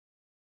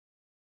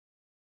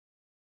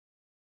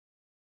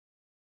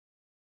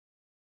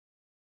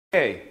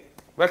Hey,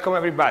 welcome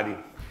everybody.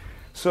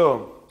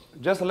 So,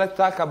 just let's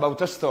talk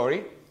about a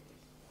story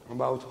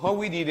about how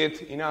we did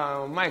it in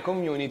my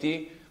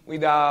community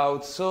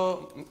without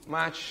so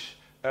much,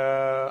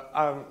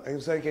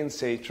 as I can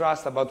say,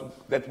 trust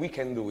about that we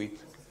can do it.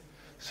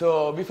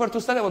 So, before to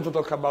start, I want to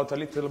talk about a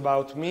little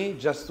about me,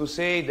 just to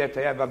say that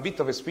I have a bit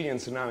of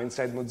experience now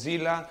inside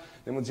Mozilla.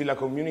 The Mozilla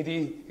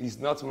community is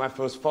not my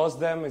first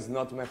FOSDEM, it's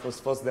not my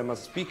first FOSDEM as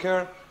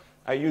speaker.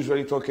 I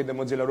usually talk in the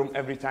Mozilla room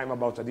every time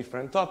about a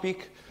different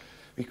topic,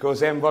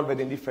 because I'm involved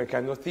in different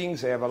kind of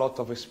things. I have a lot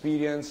of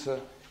experience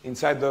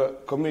inside the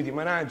community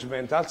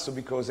management, also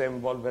because I'm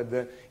involved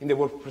in the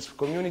WordPress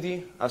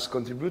community as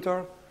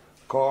contributor,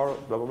 core,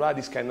 blah, blah, blah,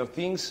 these kind of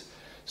things.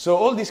 So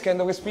all this kind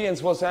of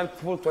experience was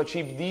helpful to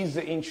achieve this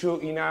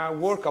in a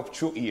work of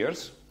 2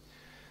 years.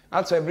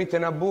 Also, I've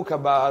written a book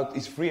about,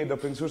 it's free and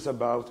open source,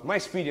 about my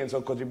experience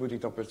on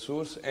contributing to open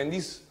source, and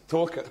this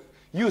talk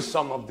use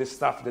some of the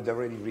stuff that I've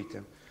already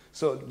written.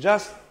 So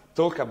just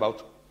talk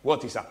about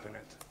what is happening.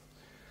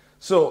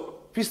 So,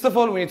 first of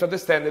all, we need to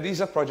understand that this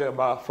is a project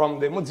from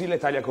the Mozilla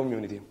Italia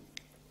community.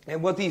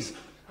 And what is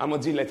a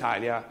Mozilla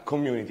Italia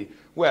community?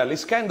 Well,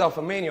 it's kind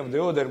of many of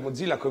the other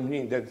Mozilla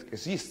communities that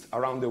exist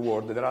around the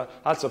world. There are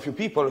also a few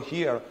people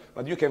here,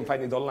 but you can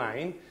find it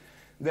online,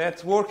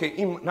 that work,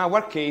 in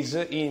our case,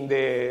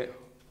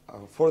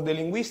 for the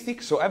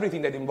linguistics, so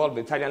everything that involves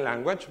the Italian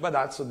language, but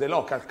also the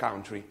local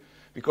country,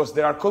 because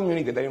there are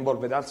communities that are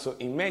involved also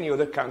in many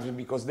other countries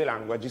because the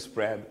language is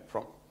spread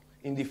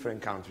in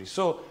different countries.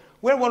 So,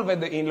 we're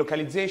involved in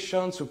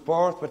localization,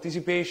 support,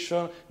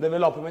 participation,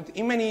 development,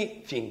 in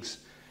many things.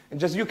 And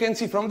just you can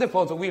see from the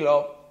photo,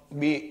 we'll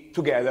be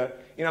together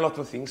in a lot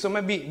of things. So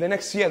maybe the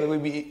next year there will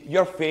be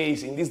your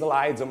face in these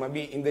slides, or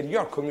maybe in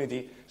your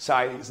community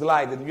slide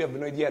that you have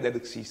no idea that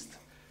exists.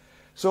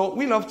 So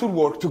we love to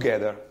work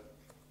together.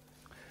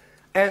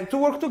 And to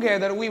work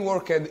together, we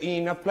worked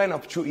in a plan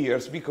of 2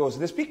 years, because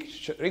the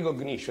speech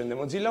recognition, the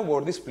Mozilla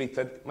Word, is split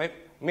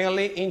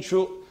mainly in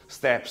 2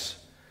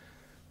 steps.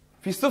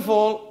 First of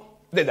all,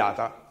 the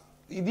data.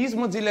 This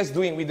Mozilla is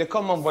doing with the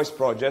Common Voice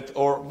project,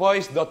 or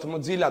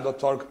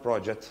voice.mozilla.org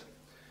project,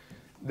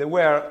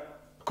 where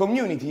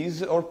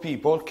communities or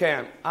people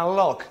can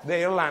unlock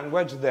their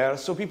language there,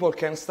 so people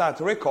can start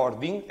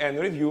recording and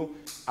review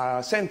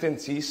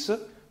sentences,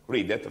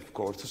 read it, of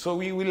course. So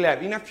we will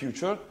have in the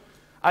future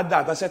a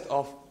data set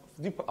of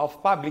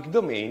public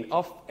domain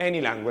of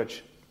any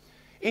language.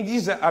 It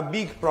is a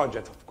big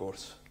project, of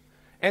course,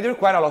 and it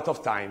requires a lot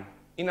of time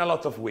in a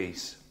lot of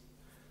ways.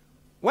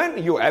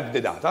 When you have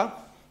the data,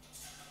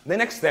 the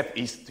next step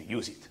is to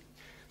use it.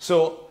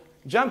 So,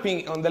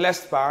 jumping on the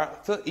last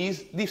part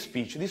is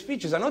DeepSpeech.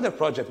 DeepSpeech is another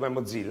project by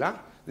Mozilla.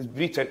 It's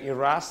written in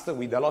Rust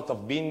with a lot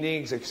of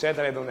bindings,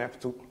 etc. I don't have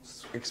to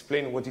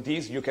explain what it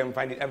is. You can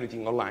find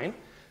everything online.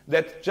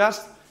 That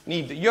just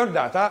need your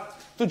data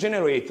to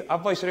generate a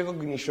voice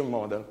recognition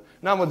model.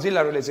 Now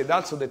Mozilla released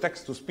also the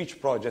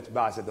text-to-speech project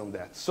based on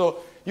that.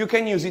 So you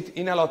can use it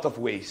in a lot of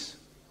ways.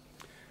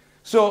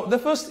 So the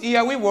first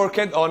year we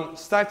worked on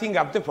starting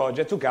up the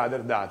project to gather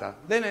data.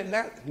 Then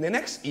the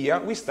next year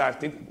we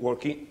started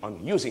working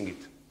on using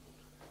it.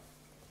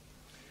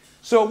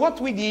 So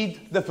what we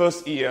did the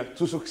first year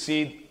to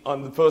succeed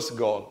on the first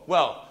goal?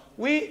 Well,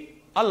 we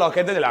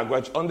allocated the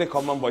language on the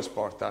Common Voice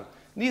portal.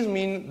 This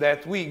means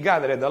that we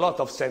gathered a lot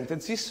of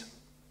sentences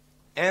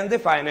and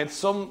defined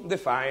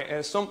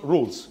some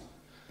rules.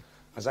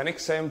 As an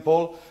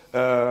example,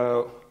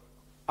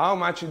 how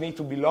much it needs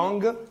to be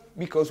long,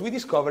 because we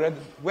discovered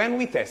when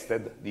we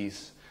tested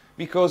this.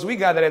 Because we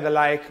gathered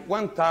like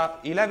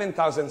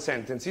 11,000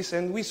 sentences,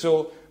 and we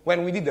saw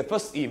when we did the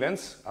first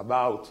events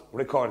about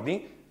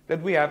recording that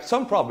we have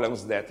some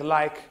problems that,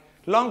 like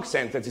long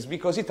sentences,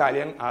 because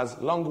Italian has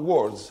long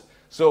words.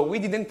 So we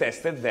didn't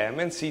test them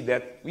and see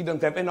that we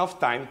don't have enough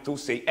time to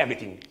say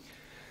everything.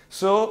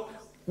 So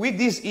with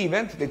this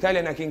event, the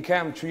Italian Hacking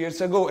Camp 2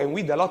 years ago, and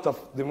with a lot of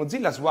the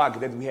Mozilla swag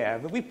that we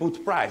have, we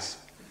put price,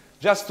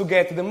 just to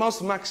get the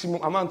most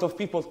maximum amount of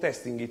people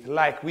testing it.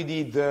 Like we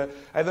did,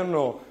 I don't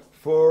know,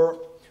 for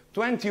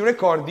 20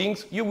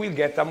 recordings, you will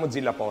get a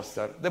Mozilla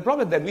poster. The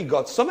problem is that we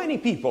got so many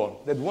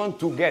people that want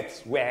to get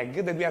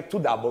swag that we have to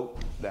double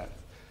that.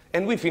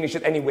 And we finished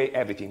it anyway,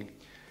 everything.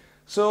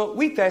 So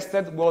we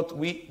tested what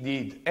we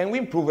did, and we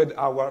improved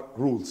our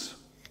rules.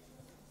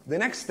 The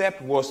next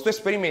step was to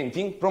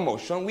experimenting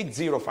promotion with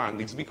zero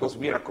fundings, because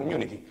we are a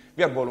community.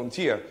 We are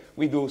volunteer.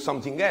 We do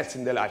something else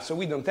in the life, so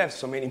we don't have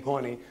so many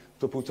money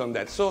to put on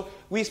that. So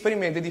we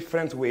experimented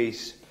different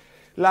ways,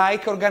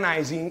 like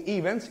organizing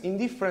events in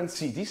different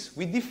cities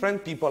with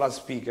different people as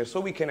speakers,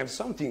 so we can have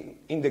something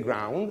in the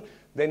ground,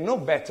 then know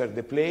better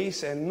the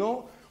place and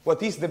know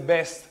what is the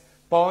best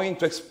point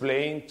to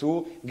explain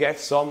to get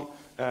some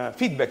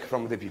feedback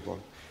from the people.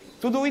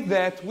 To do with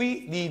that,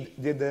 we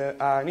did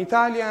an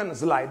Italian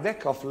slide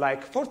deck of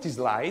like 40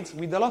 slides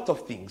with a lot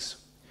of things.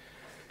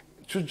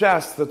 To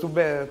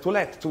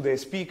let to the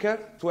speaker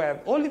to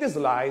have only the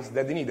slides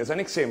that they need. As an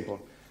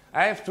example,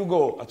 I have to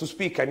go to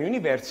speak at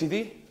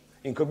university,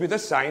 in computer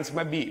science,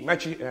 maybe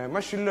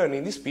machine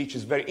learning in speech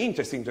is very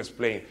interesting to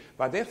explain.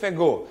 But if I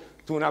go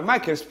to a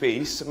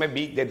makerspace,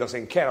 maybe they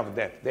don't care of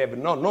that. They have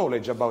no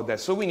knowledge about that.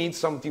 So we need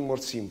something more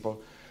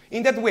simple.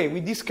 In that way,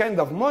 with this kind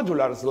of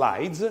modular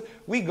slides,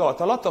 we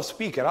got a lot of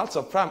speakers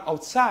also from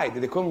outside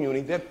the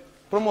community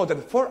that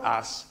promoted for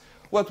us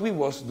what we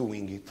was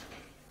doing it.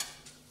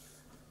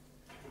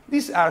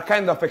 These are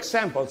kind of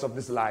examples of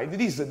the slide.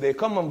 This is the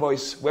Common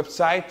Voice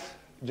website,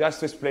 just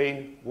to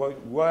explain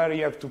where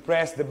you have to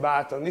press the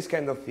button, these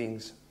kind of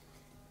things.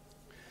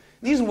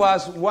 This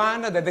was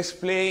one that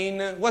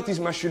explained what is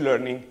machine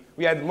learning.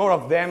 We had more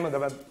of them,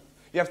 but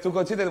you have to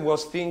consider it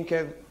was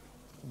thinking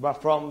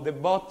but from the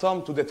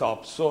bottom to the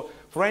top. So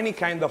for any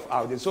kind of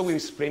audience, so we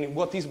explain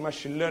what is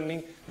machine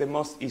learning the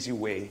most easy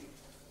way,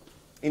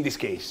 in this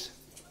case.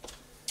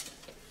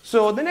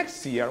 So the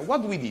next year,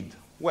 what we did?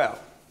 Well,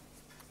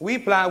 we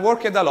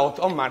worked a lot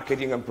on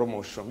marketing and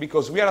promotion,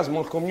 because we are a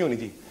small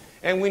community,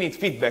 and we need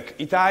feedback.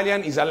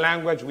 Italian is a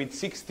language with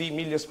 60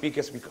 million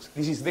speakers, because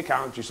this is the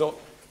country, so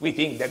we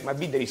think that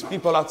maybe there is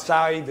people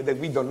outside that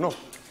we don't know.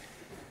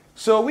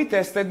 So we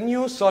tested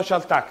new social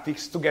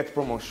tactics to get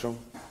promotion.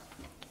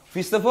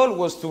 First of all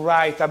was to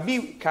write a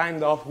big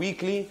kind of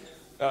weekly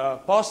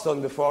post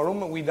on the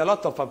forum with a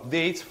lot of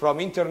updates from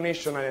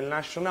international and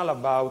national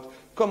about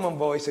Common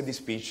Voice and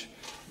DeepSpeech.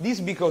 This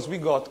because we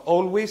got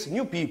always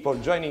new people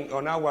joining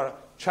on our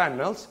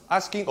channels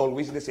asking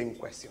always the same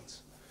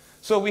questions.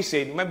 So we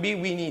said maybe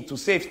we need to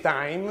save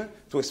time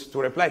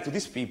to reply to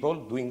these people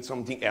doing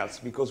something else,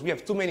 because we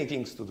have too many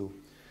things to do.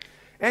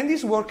 And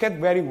this worked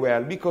very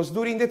well, because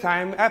during the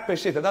time I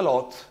appreciated a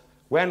lot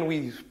when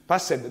we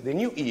passed the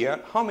new year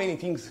how many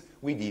things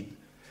we did.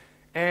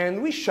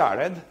 And we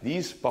shared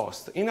this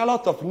post in a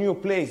lot of new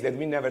places that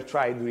we never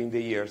tried during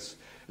the years,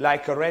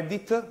 like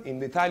Reddit, in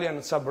the Italian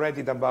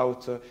subreddit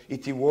about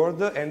IT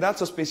World, and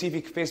also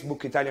specific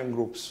Facebook Italian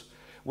groups,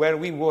 where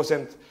we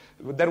wasn't,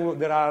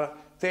 there are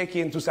tech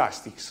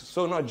enthusiasts,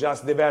 so not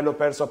just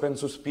developers, open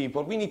source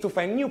people. We need to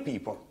find new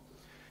people,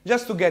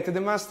 just to get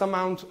the most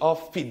amount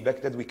of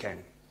feedback that we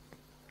can.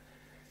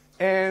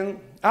 And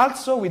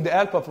also, with the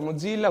help of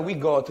Mozilla, we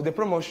got the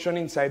promotion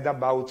inside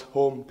about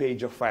home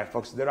page of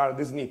Firefox. There are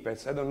the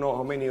snippets. I don't know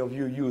how many of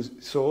you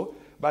saw,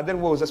 but there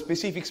was a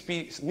specific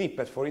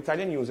snippet for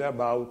Italian users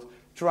about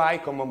try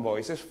Common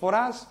Voices. For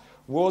us,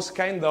 was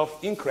kind of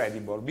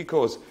incredible,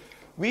 because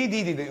we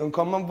did it on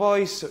Common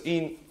Voice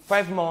in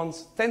 5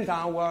 months, 10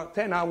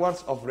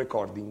 hours of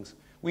recordings.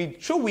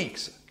 With 2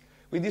 weeks,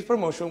 with this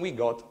promotion, we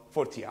got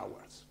 40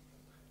 hours.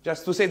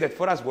 Just to say that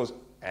for us was,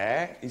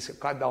 it's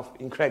kind of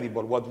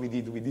incredible what we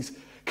did with this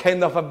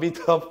kind of a bit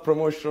of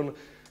promotion,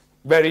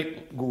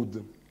 very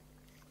good.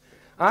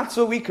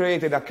 Also, we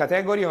created a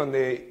category on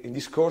the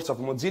Discourse of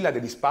Mozilla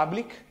that is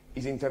public,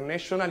 is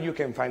international. You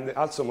can find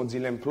also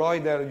Mozilla Employee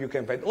there, you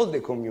can find all the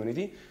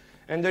community,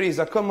 and there is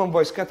a Common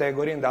Voice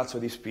category and also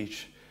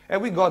DeepSpeech.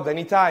 And we got an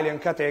Italian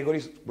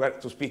category where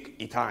to speak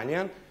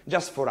Italian,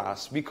 just for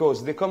us,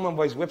 because the Common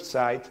Voice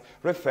website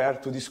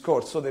referred to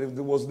Discourse, so that it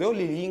was the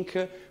only link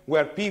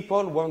where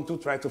people want to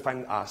try to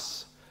find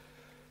us.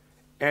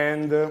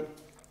 And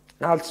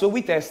also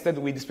we tested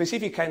with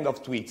specific kind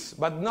of tweets,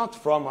 but not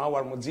from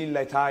our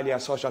Mozilla Italia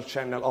social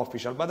channel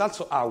official, but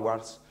also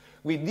ours,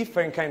 with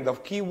different kind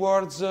of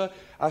keywords,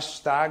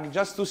 hashtag,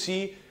 just to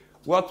see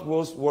what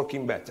was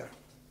working better.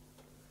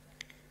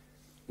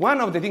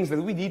 One of the things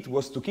that we did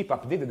was to keep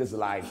updated the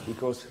slides,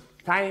 because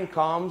time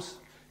comes,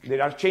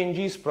 there are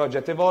changes,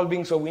 project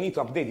evolving, so we need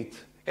to update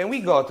it. And we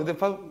got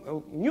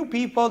the new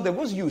people that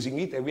was using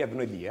it, and we have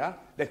no idea,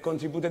 that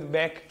contributed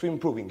back to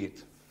improving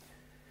it.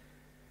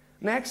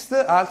 Next,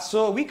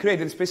 also, we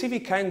created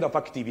specific kind of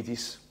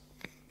activities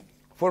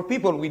for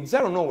people with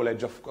zero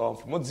knowledge of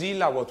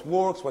Mozilla, what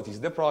works, what is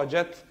the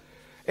project,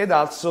 and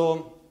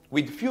also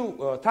with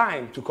few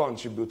time to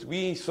contribute.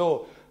 We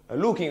saw,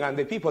 looking at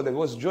the people that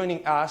was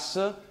joining us,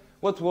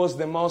 what was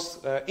the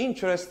most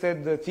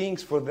interested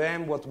things for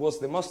them, what was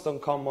the most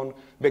uncommon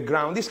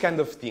background, these kind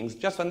of things,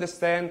 just to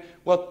understand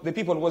what the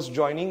people was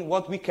joining,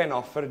 what we can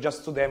offer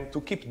just to them,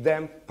 to keep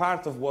them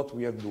part of what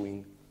we are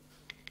doing.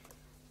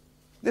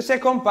 The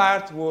second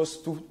part was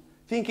to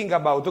thinking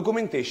about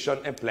documentation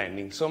and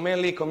planning, so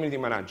mainly community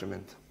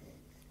management.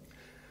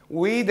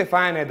 We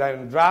defined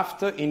a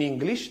draft in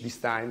English, this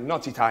time,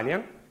 not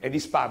Italian, and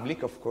it's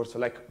public, of course,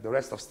 like the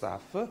rest of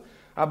stuff,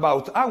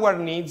 about our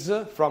needs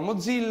from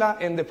Mozilla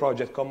and the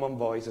project Common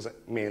Voice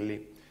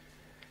mainly.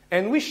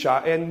 And we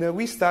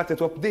started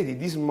to update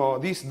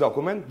this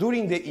document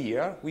during the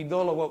year with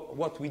all of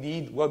what we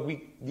did, what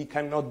we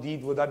cannot do,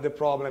 what are the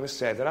problems,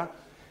 etc.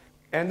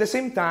 And at the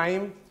same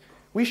time,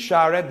 we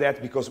shared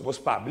that, because it was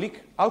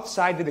public,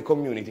 outside the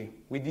community,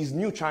 with these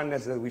new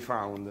channels that we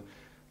found.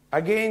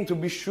 Again, to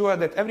be sure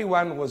that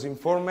everyone was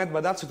informed,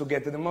 but also to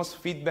get the most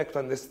feedback to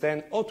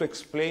understand how to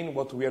explain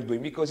what we are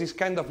doing, because it's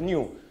kind of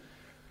new,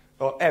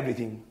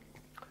 everything.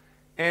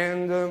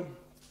 And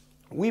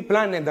we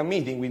planned a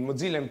meeting with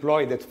Mozilla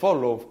employees that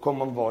follow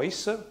Common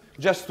Voice,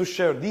 just to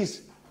share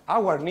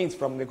our needs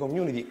from the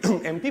community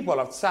and people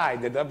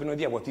outside that have no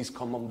idea what is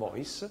Common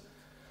Voice.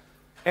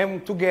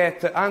 and to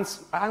get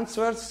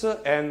answers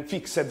and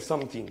fix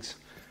some things.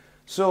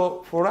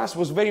 So for us, it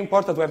was very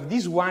important to have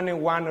this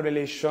one-on-one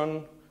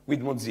relation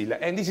with Mozilla,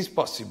 and this is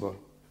possible.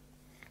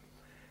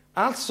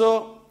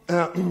 Also,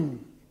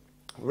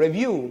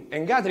 review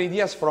and gather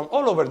ideas from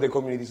all over the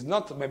communities,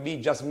 not maybe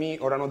just me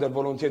or another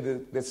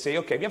volunteer that say,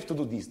 okay, we have to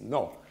do this.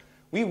 No.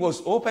 We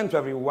was open to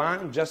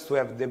everyone just to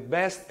have the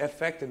best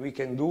effect that we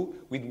can do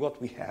with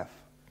what we have,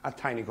 a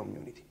tiny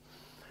community.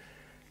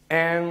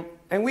 And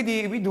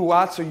we do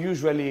also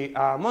usually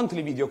a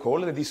monthly video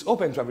call that is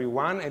open to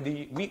everyone, and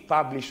we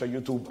publish on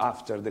YouTube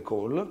after the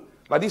call,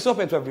 but it's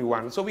open to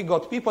everyone. So we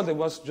got people that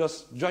was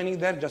just joining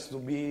there just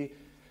to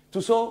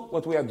show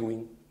what we are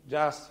doing,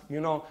 just,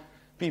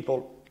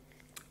 people.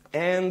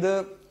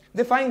 And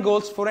define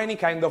goals for any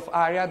kind of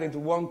area that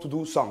want to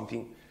do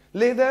something.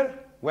 Later,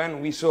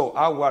 when we saw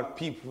our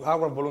people,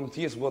 our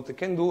volunteers, what they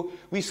can do,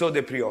 we saw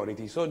the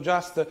priority. So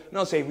just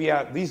not say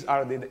these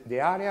are the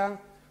area,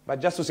 but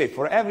just to say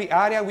for every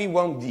area we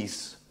want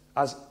this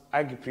as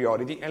a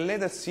priority, and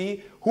let us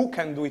see who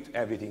can do it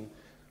everything.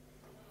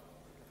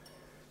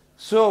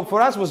 So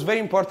for us it was very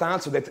important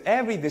also that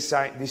every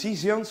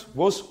decisions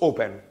was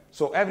open.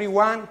 So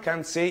everyone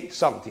can say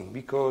something,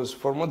 because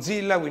for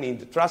Mozilla we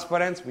need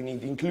transparency, we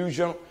need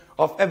inclusion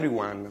of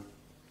everyone.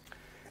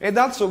 And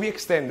also we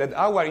extended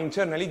our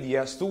internal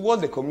ideas to all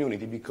the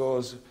community,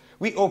 because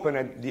we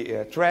opened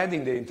the thread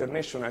in the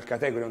international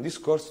category on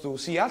Discourse to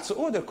see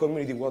also other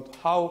community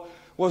how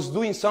was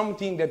doing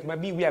something that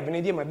maybe we have an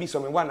idea, maybe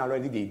someone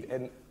already did,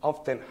 and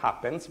often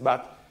happens,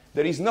 but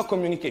there is no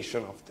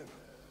communication often.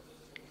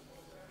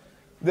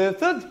 The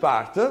third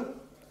part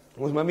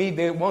was maybe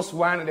the most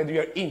one that we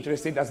are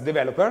interested as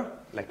developer,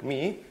 like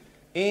me,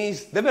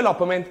 is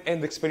development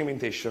and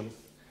experimentation.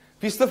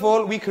 First of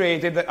all, we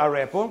created a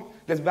repo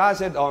that's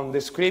based on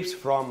the scripts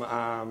from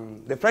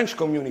the French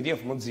community of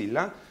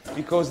Mozilla,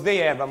 because they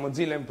have a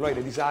Mozilla employee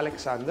that is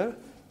Alexander,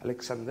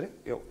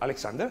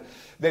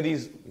 that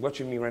is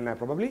watching me right now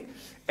probably,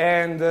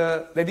 and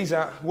that is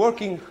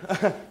working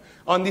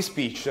on this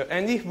pitch.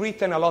 And he's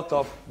written a lot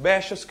of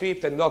bash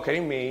script and Docker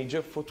image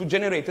to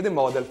generate the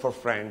model for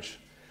French.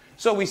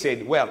 So we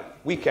said, well,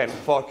 we can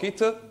fork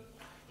it,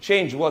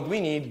 change what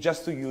we need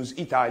just to use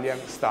Italian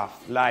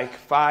stuff, like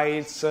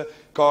files,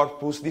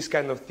 corpus, these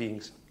kind of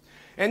things.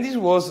 And this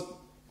was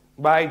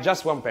by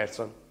just one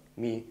person,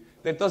 me,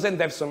 that doesn't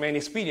have so many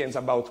experience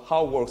about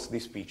how works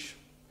this pitch.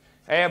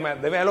 I am a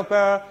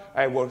developer,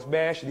 I work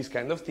bash, these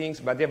kind of things,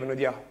 but I have no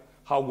idea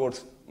how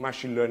works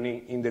machine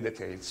learning in the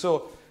details.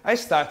 So I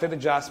started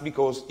just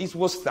because it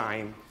was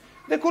time.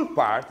 The cool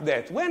part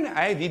that when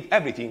I did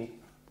everything,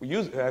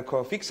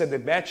 fixed the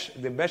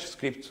bash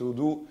script to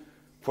do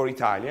for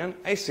Italian,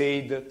 I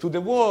said to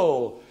the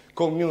whole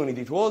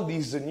community, to all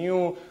these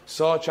new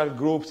social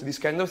groups, these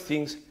kind of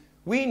things,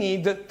 we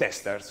need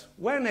testers.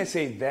 When I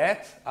say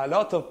that, a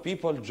lot of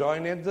people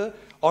joined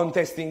on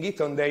testing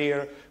it on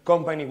their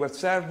company web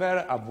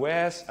server,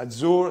 AWS,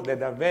 Azure,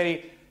 that are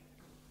very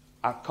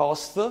at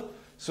cost.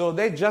 So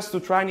they just to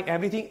try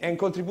everything and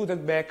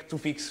contributed back to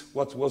fix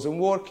what wasn't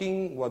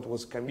working,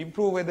 can be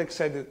improved,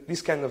 etc.,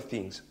 these kind of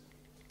things.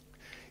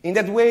 In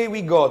that way,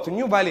 we got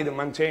new valid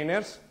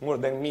maintainers, more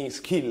than me,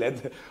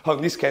 skilled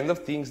on these kind of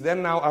things, that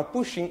now are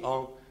pushing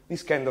on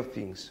these kind of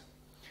things.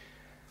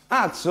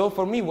 Also,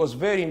 for me, was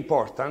very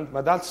important,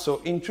 but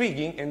also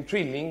intriguing and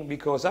thrilling,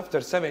 because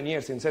after 7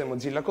 years inside the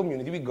Mozilla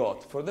community, we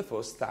got, for the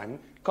first time,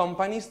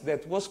 companies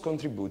that was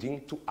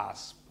contributing to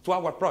us, to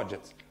our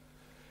projects.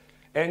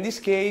 And in this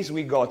case,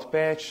 we got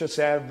patch,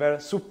 server,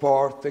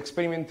 support,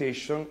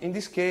 experimentation. In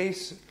this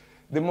case,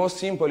 the most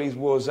simple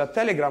was a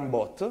Telegram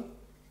bot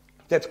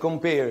that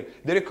compared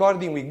the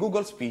recording with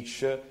Google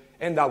Speech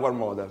and our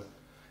model.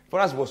 For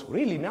us was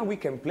really, now we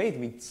can play it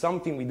with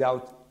something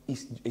without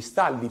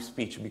install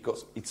DeepSpeech,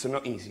 because it's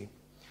not easy.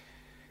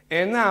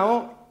 And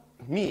now,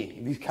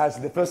 me, because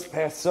the first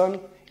person,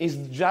 is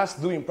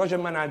just doing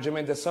project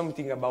management and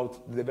something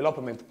about the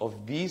development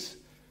of this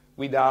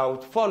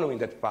without following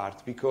that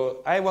part. Because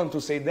I want to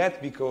say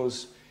that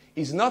because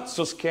it's not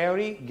so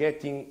scary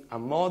getting a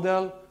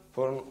model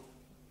for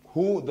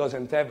who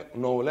doesn't have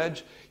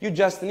knowledge. You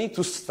just need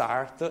to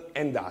start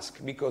and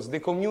ask, because the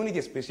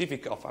community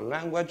specific of a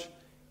language,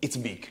 it's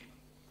big.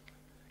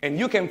 And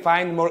you can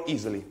find more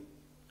easily.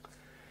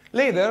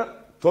 Later,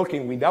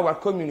 talking with our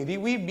community,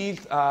 we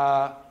built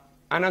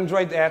an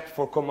Android app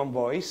for Common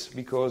Voice,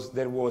 because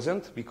there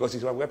wasn't, because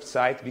it's a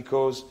website,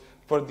 because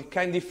for the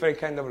different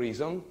kind of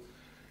reason.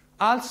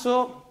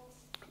 Also,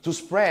 to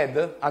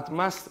spread as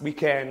much we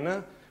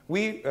can,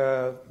 we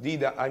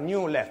did a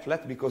new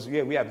leaflet, because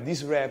we have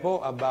this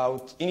repo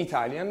about, in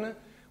Italian,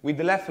 with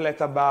the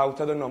leaflet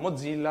about, I don't know,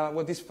 Mozilla,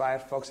 what is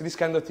Firefox, this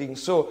kind of thing.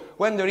 So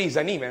when there is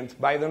an event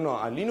by, I don't know,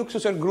 a Linux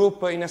user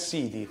group in a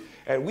city,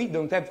 and we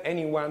don't have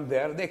anyone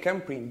there, they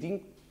can print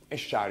it and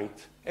share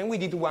it. And we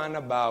did one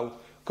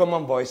about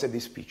Common Voice and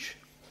DeepSpeech.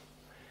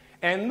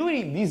 And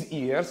during these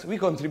years, we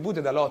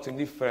contributed a lot in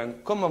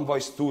different Common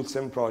Voice tools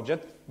and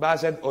projects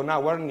based on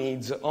our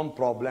needs, on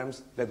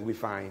problems that we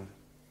find.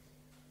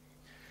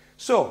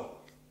 So,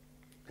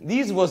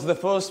 This was the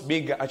first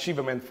big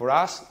achievement for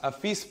us, a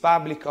first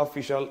public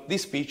official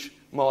DeepSpeech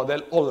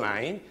model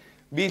online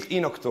built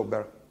in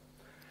October.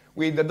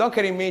 With the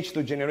Docker image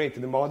to generate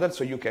the model,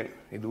 so you can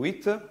do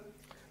it,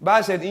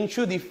 based in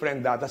 2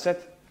 different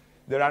datasets.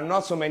 There are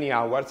not so many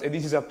hours, and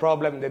this is a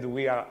problem that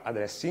we are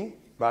addressing.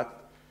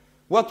 But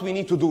what we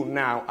need to do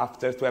now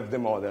after to have the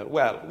model?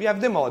 Well, we have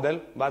the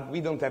model, but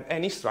we don't have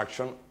any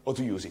instruction how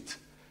to use it.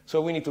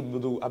 So we need to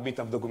do a bit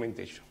of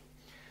documentation.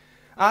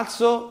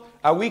 Also,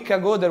 a week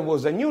ago, there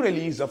was a new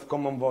release of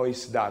Common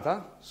Voice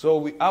data.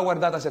 So our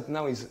dataset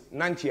now is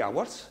 90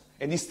 hours,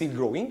 and it's still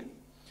growing.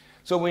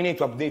 So we need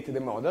to update the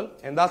model,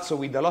 and also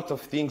with a lot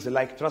of things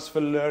like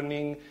transfer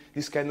learning,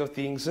 these kind of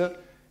things,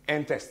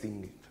 and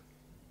testing it.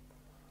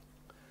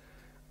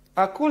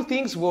 A cool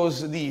thing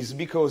was this,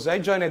 because I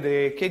joined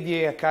the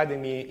KDE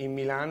Academy in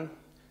Milan,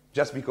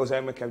 just because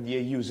I'm a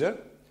KDE user,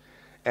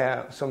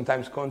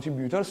 sometimes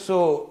contributor.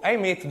 So I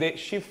met the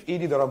chief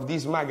editor of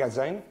this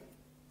magazine,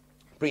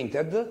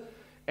 Printed,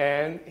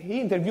 and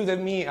he interviewed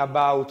me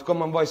about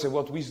Common Voice and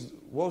what we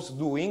was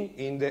doing.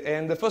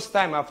 And the first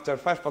time after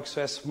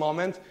Firefox OS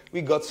moment,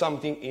 we got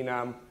something in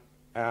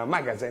a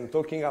magazine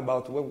talking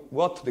about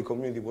what the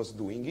community was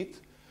doing it.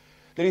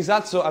 There is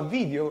also a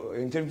video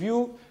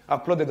interview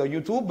uploaded on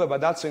YouTube,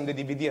 but also in the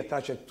DVD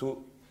attached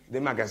to the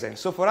magazine.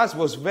 So for us, it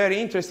was very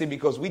interesting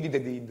because we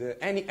didn't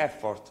any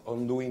effort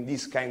on doing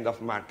this kind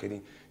of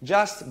marketing.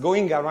 Just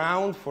going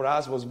around for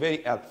us was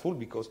very helpful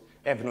because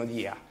I have no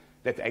idea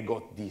that I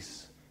got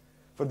this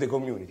for the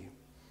community.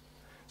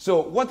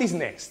 So what is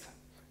next?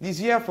 This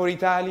year for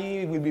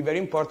Italy will be very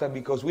important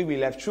because we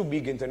will have 2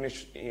 big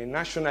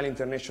national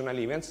international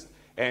events,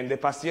 and the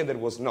past year there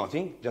was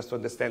nothing, just to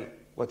understand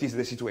what is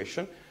the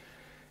situation.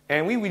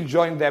 And we will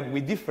join them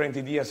with different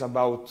ideas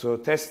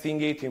about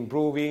testing it,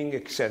 improving,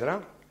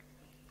 etc.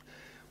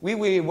 We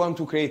will want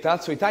to create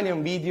also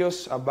Italian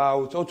videos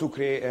about how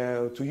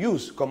to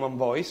use Common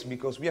Voice,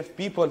 because we have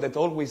people that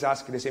always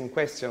ask the same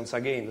questions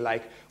again,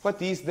 like, what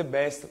is the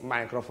best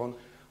microphone?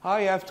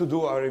 I have to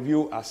do a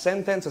review, a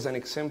sentence as an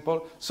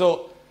example.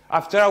 So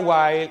after a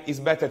while, it's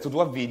better to do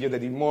a video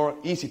that is more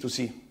easy to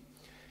see,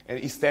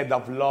 instead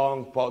of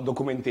long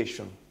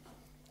documentation.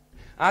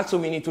 Also,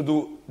 we need to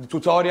do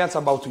tutorials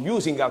about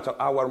using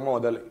our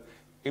model.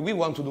 We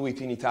want to do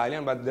it in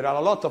Italian, but there are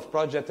a lot of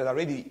projects that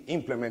already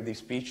implement this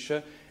speech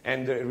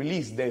and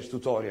release their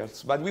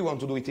tutorials. But we want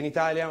to do it in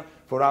Italian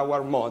for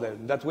our model.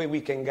 That way we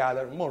can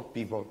gather more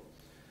people.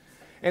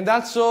 And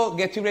also,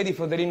 get ready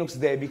for the Linux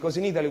Day, because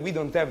in Italy we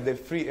don't have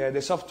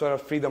the Software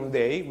Freedom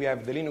Day. We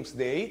have the Linux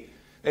Day.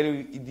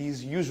 It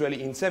is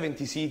usually in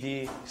 70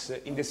 cities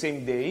in the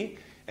same day.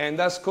 And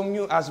as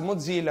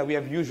Mozilla, we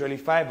have usually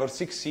 5 or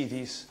 6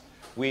 cities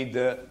with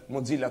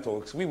Mozilla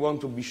Talks. We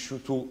want to be sure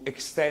to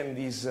extend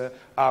this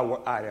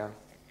our area.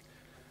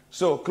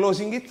 So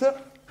closing it,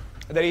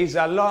 there is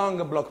a long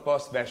blog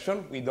post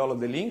version with all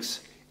of the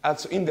links,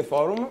 also in the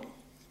forum,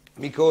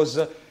 because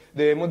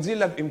the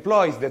Mozilla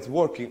employees that's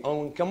working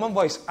on Common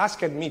Voice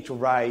asked me to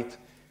write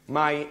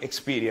my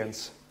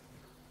experience,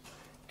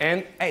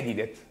 and I did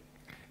it.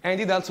 And I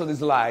did also the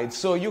slides,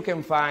 so you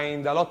can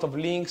find a lot of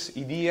links,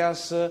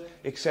 ideas,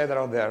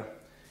 etc. there.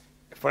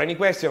 For any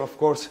question, of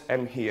course,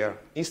 I'm here.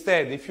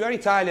 Instead, if you are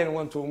Italian and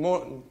want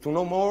to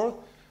know more,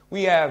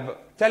 we have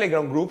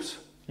Telegram groups.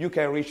 You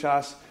can reach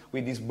us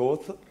with this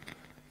both.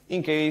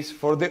 In case,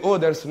 for the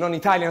others,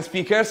 non-Italian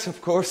speakers,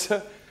 of course,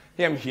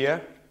 I'm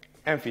here.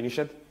 I'm finished.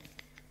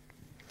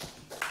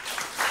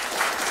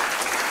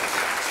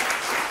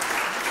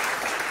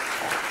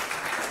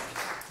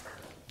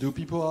 Do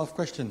people have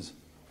questions?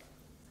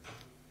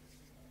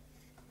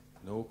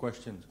 No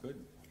questions. Good.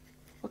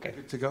 Okay.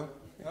 Good to go?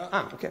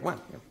 Okay, one.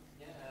 Yeah.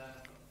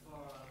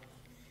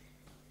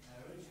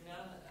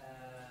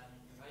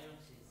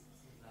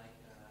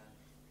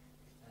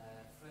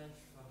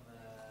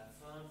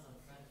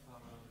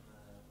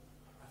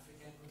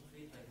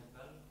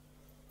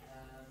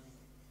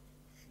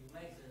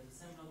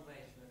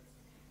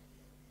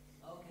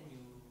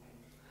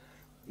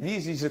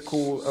 This is a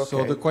cool. Okay.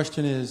 So the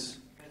question is,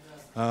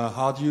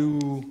 how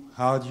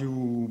do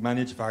you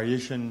manage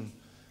variation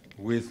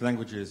with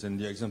languages? And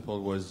the example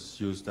was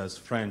used as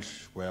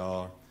French,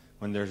 where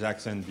when there's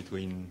accent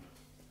between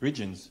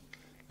regions,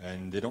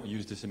 and they don't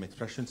use the same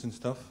expressions and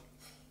stuff.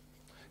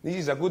 This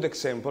is a good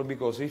example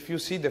because if you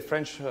see the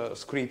French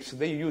scripts,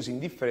 they're using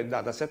different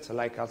datasets,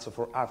 like also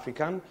for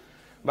African.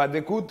 But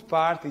the good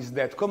part is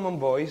that Common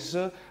Voice,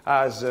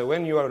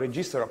 when you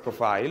register a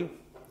profile,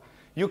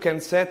 you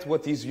can set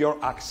what is your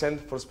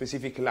accent for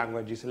specific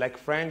languages, like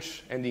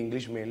French and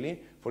English mainly.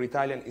 For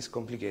Italian, it's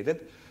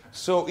complicated.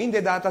 So in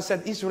the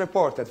dataset, it's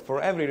reported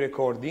for every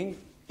recording.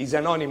 It's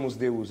anonymous,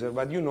 the user,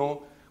 but you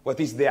know what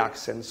is the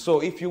accent.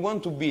 So if you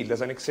want to build,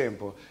 as an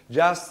example,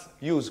 just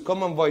use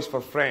Common Voice for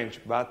French,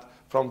 but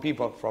from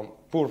people from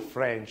poor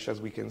French,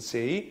 as we can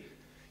say,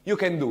 you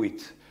can do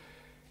it.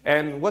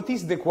 And what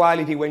is the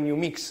quality when you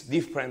mix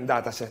different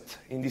datasets,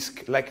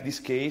 like this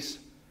case?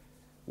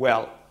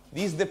 Well,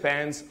 this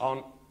depends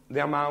on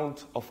the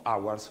amount of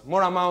hours.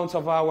 More amounts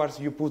of hours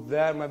you put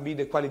there, maybe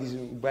the quality is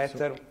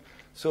better.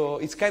 So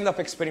it's kind of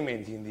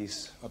experimenting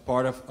this. A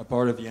part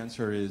of the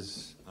answer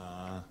is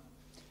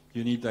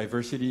you need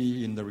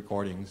diversity in the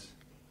recordings.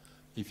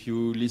 If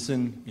you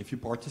listen, if you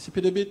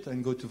participate a bit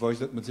and go to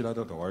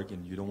voice.mozilla.org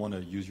and you don't want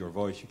to use your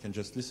voice, you can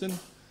just listen.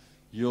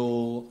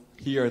 You'll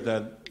hear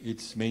that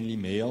it's mainly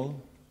male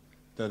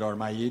that are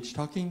my age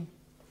talking.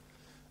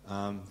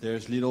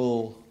 There's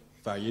little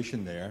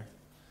variation there.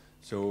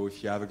 So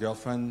if you have a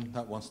girlfriend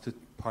that wants to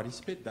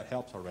participate, that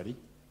helps already.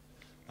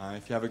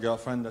 If you have a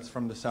girlfriend that's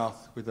from the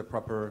South with a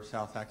proper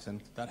South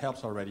accent, that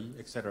helps already,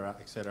 etc.,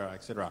 etc.,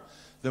 etc.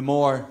 The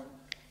more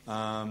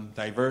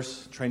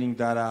diverse training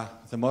data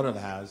the model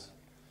has,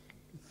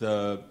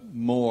 the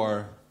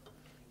more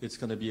it's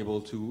going to be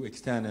able to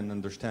extend and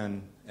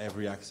understand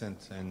every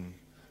accent and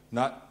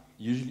not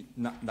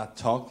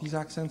talk these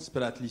accents,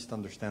 but at least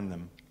understand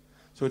them.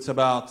 So it's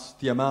about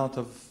the amount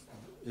of,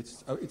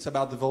 it's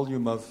about the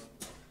volume of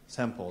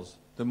samples.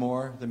 The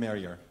more, the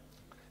merrier.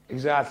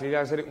 Exactly.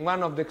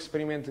 One of the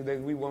experiments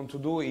that we want to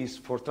do is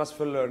for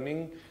transfer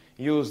learning,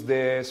 use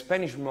the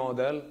Spanish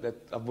model that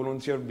a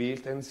volunteer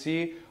built and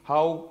see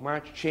how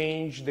much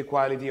change the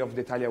quality of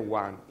the Italian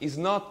one. It's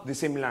not the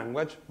same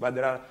language, but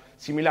there are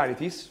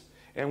similarities,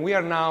 and we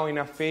are now in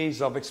a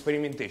phase of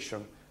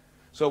experimentation.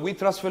 So with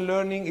transfer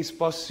learning, it's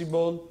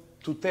possible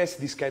to test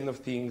these kind of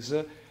things,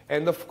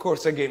 and of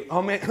course, again,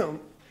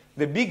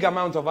 the big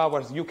amount of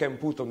hours you can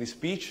put on the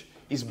speech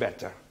is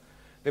better.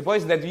 The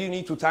point is that you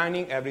need to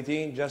tuning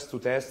everything just to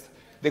test.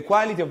 The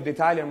quality of the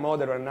Italian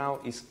model right now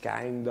is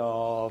kind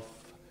of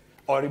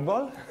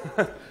horrible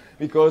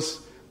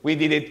because we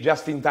did it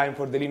just in time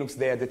for the Linux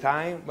Day at the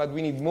time, but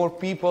we need more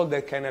people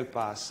that can help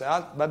us.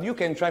 But you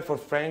can try for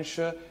French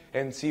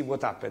and see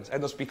what happens. I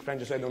don't speak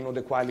French, so I don't know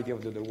the quality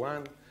of the other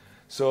one.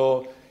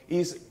 So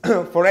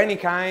for any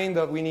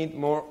kind, we need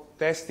more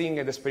testing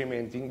and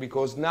experimenting,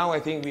 because now I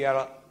think we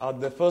are at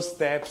the first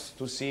steps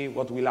to see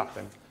what will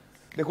happen.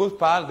 The cool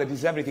part that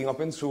is everything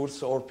open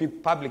source or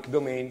public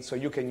domain, so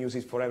you can use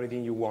it for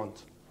everything you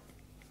want.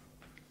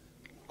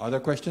 Other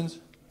questions?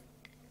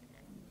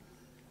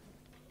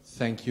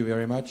 Thank you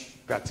very much.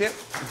 Grazie.